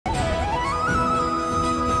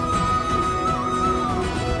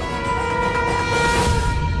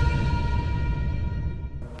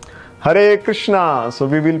Hare Krishna. So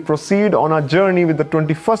we will proceed on our journey with the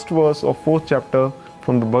 21st verse of 4th chapter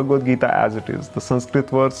from the Bhagavad Gita as it is. The Sanskrit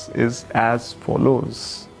verse is as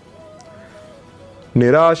follows.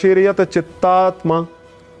 Nirashiryata chittatma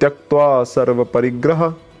tyaktva sarva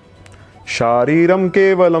parigraha shariram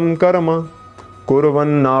kevalam karma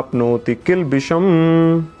kurvan napnoti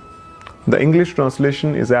kilbisham. The English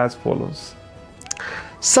translation is as follows.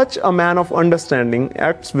 Such a man of understanding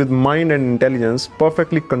acts with mind and intelligence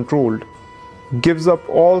perfectly controlled, gives up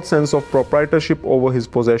all sense of proprietorship over his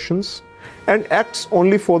possessions, and acts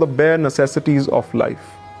only for the bare necessities of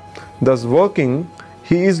life. Thus working,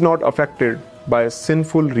 he is not affected by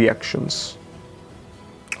sinful reactions.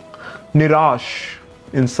 Nirash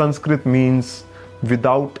in Sanskrit means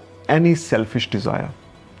without any selfish desire,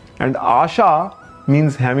 and Asha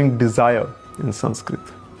means having desire in Sanskrit.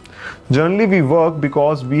 Generally we work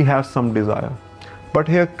because we have some desire, but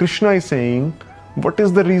here Krishna is saying, what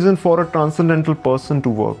is the reason for a transcendental person to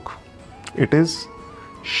work? It is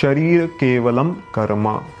Sharir Kevalam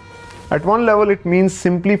Karma. At one level it means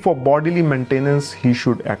simply for bodily maintenance he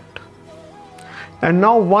should act. And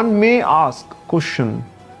now one may ask question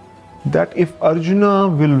that if Arjuna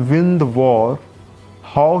will win the war,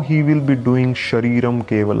 how he will be doing Shariram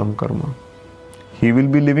Kevalam Karma? He will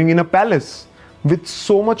be living in a palace with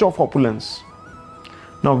so much of opulence.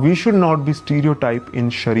 Now we should not be stereotyped in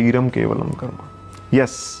Shariram Kevalam Karma.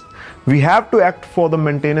 Yes, we have to act for the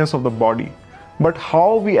maintenance of the body, but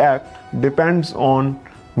how we act depends on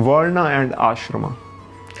Varna and Ashrama.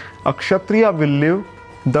 A Kshatriya will live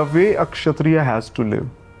the way a Kshatriya has to live.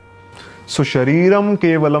 So Shariram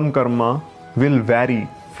Kevalam Karma will vary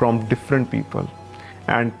from different people.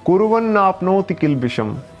 And Kurvan Napnoti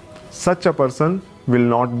Kilbisham, such a person will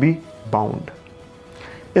not be bound.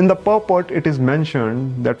 In the purport, it is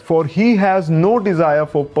mentioned that for he has no desire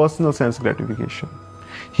for personal sense gratification.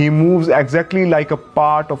 He moves exactly like a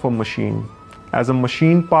part of a machine. As a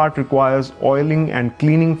machine part requires oiling and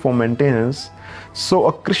cleaning for maintenance, so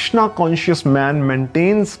a Krishna conscious man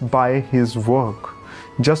maintains by his work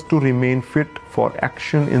just to remain fit for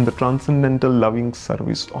action in the transcendental loving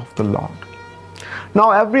service of the Lord.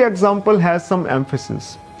 Now every example has some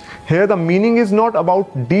emphasis. Here the meaning is not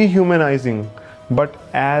about dehumanizing, but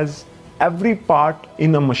as every part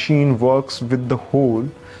in a machine works with the whole,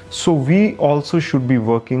 so we also should be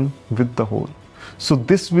working with the whole. So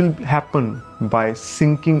this will happen by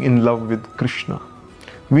sinking in love with Krishna.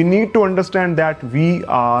 We need to understand that we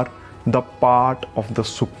are the part of the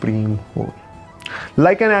supreme whole.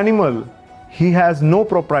 Like an animal, he has no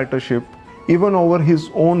proprietorship even over his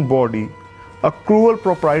own body. A cruel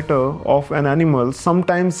proprietor of an animal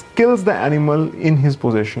sometimes kills the animal in his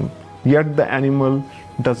possession, yet the animal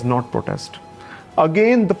does not protest.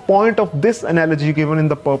 Again, the point of this analogy given in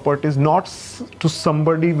the purport is not to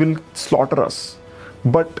somebody will slaughter us,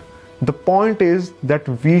 but the point is that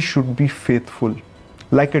we should be faithful,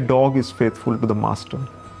 like a dog is faithful to the master.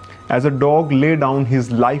 As a dog lay down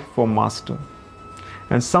his life for master.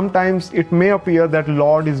 And sometimes it may appear that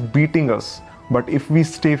Lord is beating us, but if we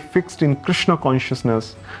stay fixed in Krishna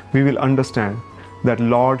consciousness, we will understand that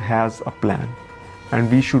Lord has a plan and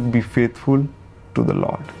we should be faithful to the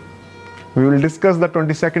Lord. We will discuss the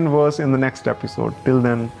 22nd verse in the next episode. Till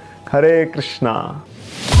then, Hare Krishna.